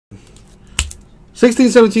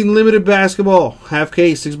16-17 limited basketball. Half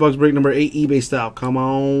case, $6 break number 8 eBay style. Come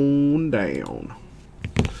on down.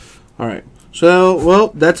 Alright. So, well,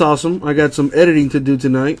 that's awesome. I got some editing to do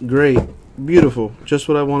tonight. Great. Beautiful. Just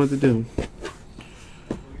what I wanted to do.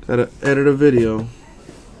 Gotta edit a video.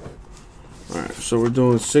 Alright, so we're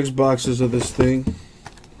doing 6 boxes of this thing.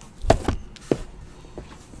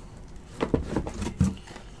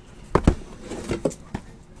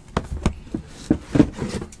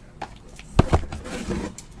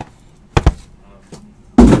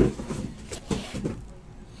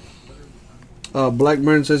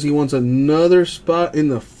 Blackburn says he wants another spot in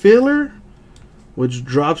the filler, which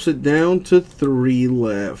drops it down to 3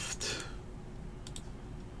 left.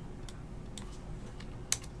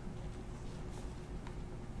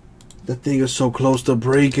 That thing is so close to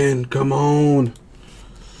breaking. Come on.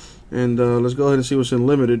 And let's go ahead and see what's in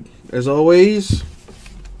limited. As always,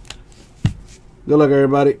 good luck,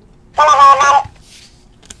 everybody.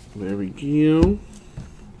 There we go.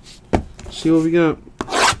 See what we got.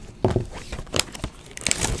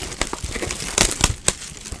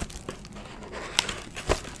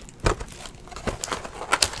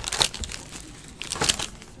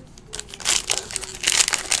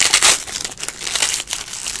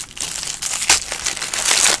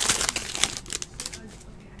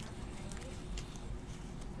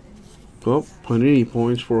 Oh, Panini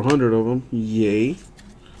points, 400 of them. Yay.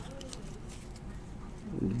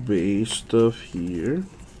 Base stuff here.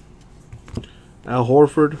 Al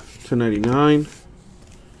Horford, 299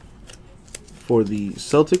 for the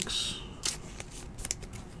Celtics.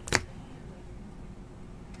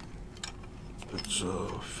 Let's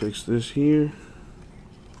fix this here.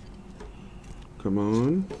 Come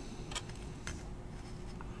on.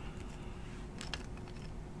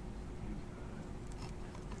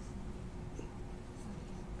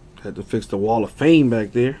 Had to fix the wall of fame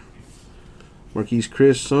back there. Marquise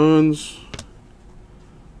Chris, Suns.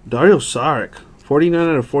 Dario Saric, 49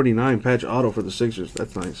 out of 49 patch auto for the Sixers.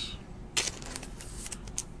 That's nice.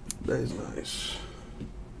 That is nice.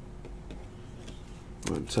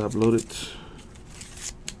 On top load it.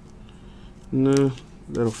 No,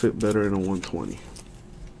 that'll fit better in a 120.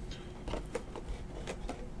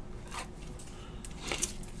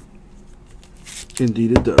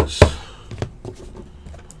 Indeed it does.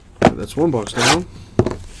 That's 1 box down.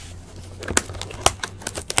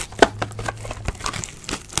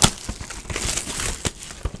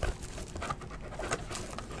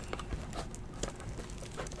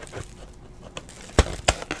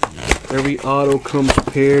 Every auto comes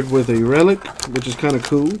paired with a relic, which is kind of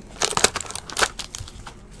cool.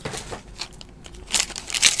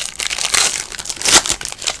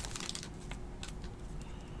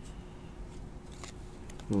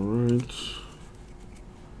 All right.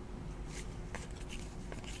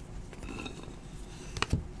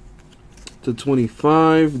 To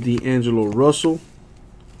 25, D'Angelo Russell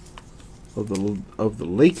of the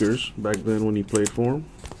Lakers back then when he played for him.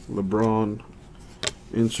 LeBron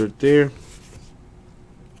insert there.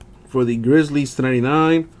 For the Grizzlies, to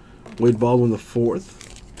 99, Wade Baldwin the 4th.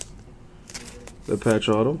 The patch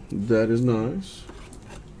auto. That is nice.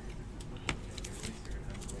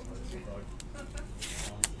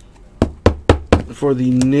 For the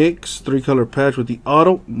Knicks, 3-color patch with the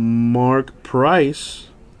auto, Mark Price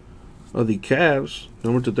of the Cavs,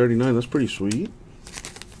 number to 39. That's pretty sweet.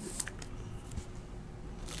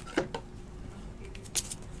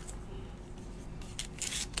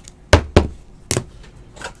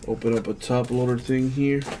 Open up a top loader thing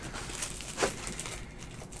here.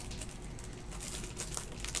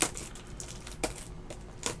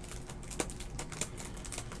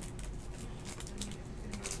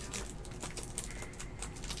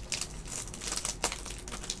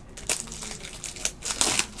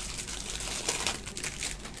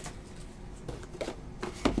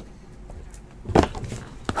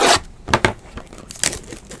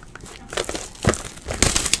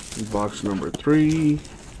 Box number 3.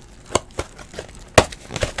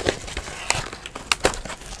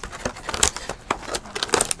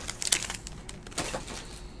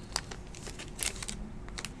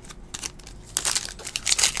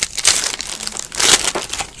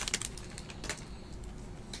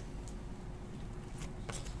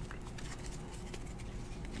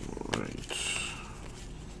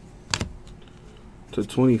 To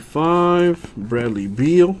 25, Bradley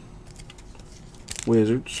Beal,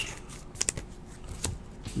 Wizards.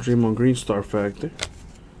 Draymond Green Star Factor.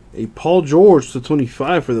 A Paul George to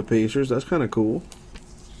 25 for the Pacers. That's kind of cool.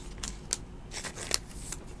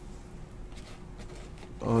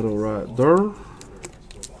 Auto right there.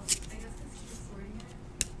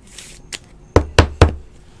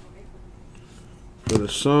 the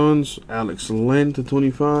Suns, Alex Len to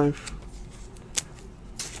 25.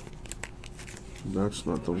 That's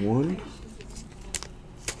not the one.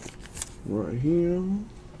 Right here.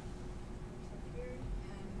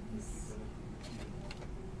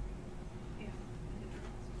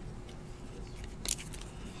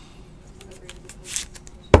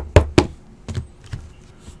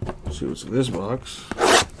 Let's see what's in this box.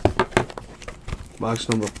 Box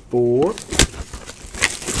number 4.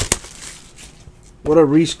 What up,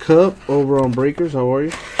 Reese Cup over on Breakers? How are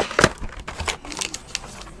you?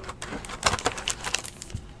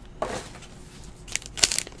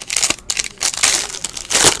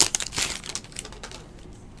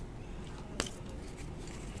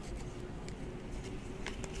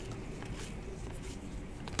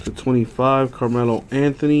 To 25, Carmelo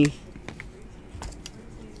Anthony.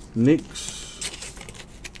 Knicks.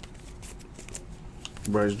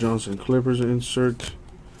 Bryce Johnson, Clippers insert.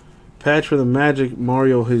 Patch for the Magic,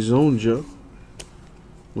 Mario Hezonja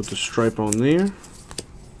with the stripe on there.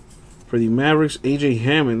 For the Mavericks, AJ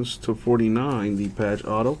Hammonds to 49, the patch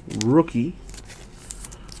auto. Rookie.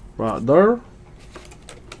 Right there.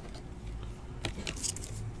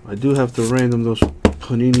 I do have to random those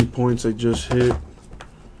Panini points I just hit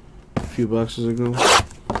a few boxes ago.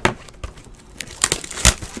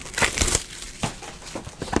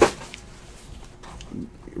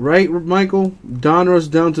 Right, Michael? Donruss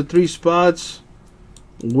down to 3 spots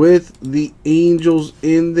with the Angels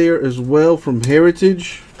in there as well from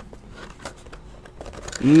Heritage.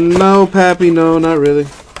 No, Pappy, no, not really.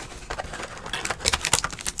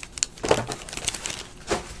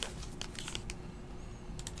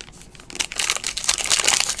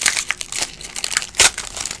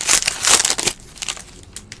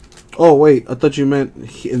 Oh, wait, I thought you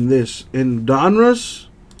meant in this. In Donruss?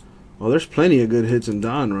 Well, there's plenty of good hits in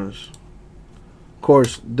Donruss. Of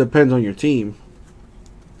course, depends on your team.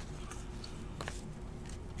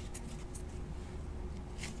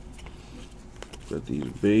 Got these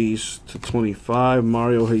base to 25.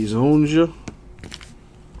 Mario Hezonja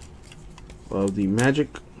of the Magic.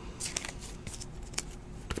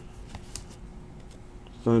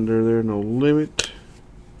 Thunder there, no limit.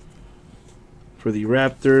 For the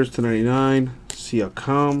Raptors to 99.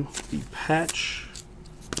 Siakam, the patch.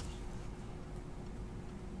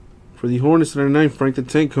 For the Hornets to 99, Frank the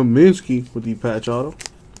Tank Kaminsky with the patch auto.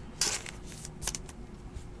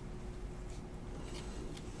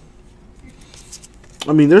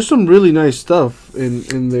 I mean, there's some really nice stuff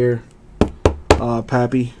in there,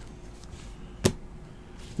 Pappy.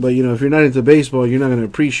 But, you know, if you're not into baseball, you're not going to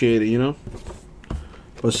appreciate it, you know.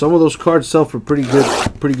 But some of those cards sell for pretty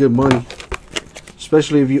good money.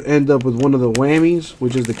 Especially if you end up with one of the whammies,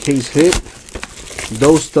 which is the case hit.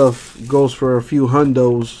 Those stuff goes for a few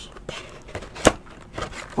hundos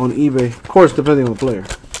on eBay. Of course, depending on the player.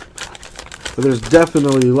 But there's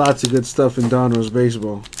definitely lots of good stuff in Donruss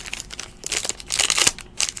baseball.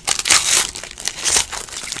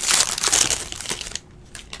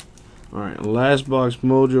 Alright, last box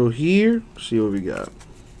mojo here. See what we got.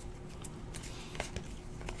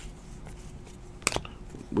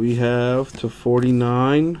 We have to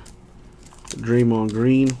 49 Draymond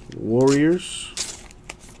Green, Warriors.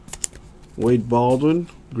 Wade Baldwin,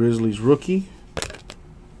 Grizzlies rookie.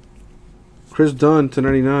 Chris Dunn to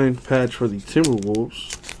 99 patch for the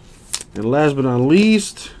Timberwolves. And last but not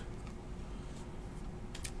least,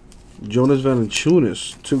 Jonas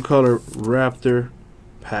Valanciunas, 2-color Raptor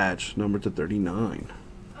patch, number to 39.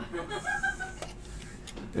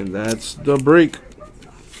 And that's the break.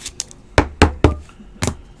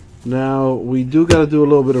 Now, we do got to do a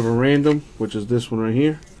little bit of a random, which is this one right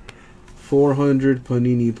here. 400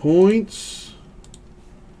 Panini points.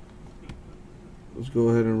 Let's go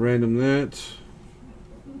ahead and random that.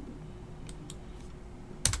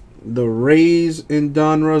 The Rays in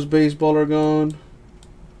Donruss baseball are gone.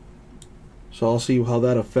 So I'll see how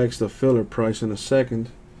that affects the filler price in a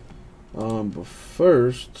second. But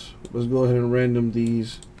first, let's go ahead and random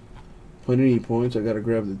these Panini points. I gotta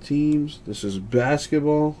grab the teams. This is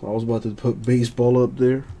basketball. I was about to put baseball up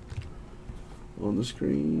there on the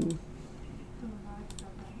screen.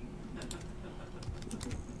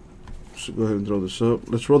 So go ahead and throw this up.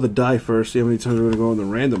 Let's roll the die first. See how many times we're gonna go on the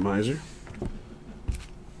randomizer.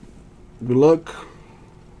 Good luck.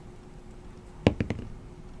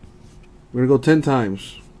 We're gonna go 10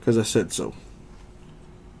 times because I said so.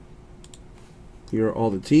 Here are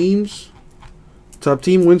all the teams. Top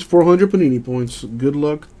team wins 400 Panini points. Good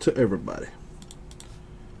luck to everybody.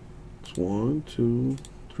 It's 1, 2,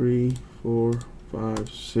 3, 4,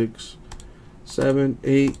 5, 6, 7,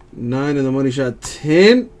 8, 9, and the money shot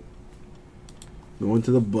 10. Going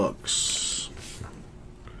to the Bucks.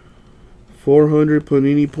 400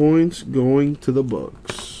 Panini points going to the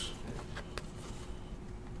Bucks.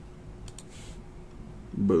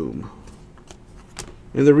 Boom.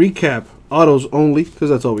 And the recap, autos only, because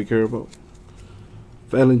that's all we care about.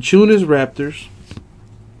 Valanciunas Raptors,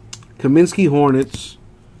 Kaminsky Hornets,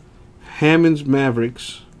 Hammonds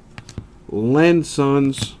Mavericks, Len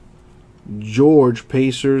Suns, George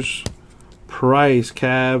Pacers, Price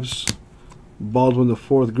Cavs, Baldwin the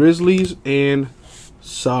Fourth Grizzlies, and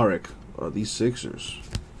Saric these Sixers.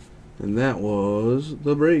 And that was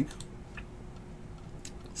the break.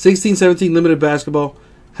 16-17 limited basketball,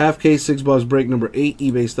 half case, $6 break number 8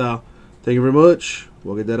 eBay style. Thank you very much.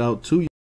 We'll get that out to you.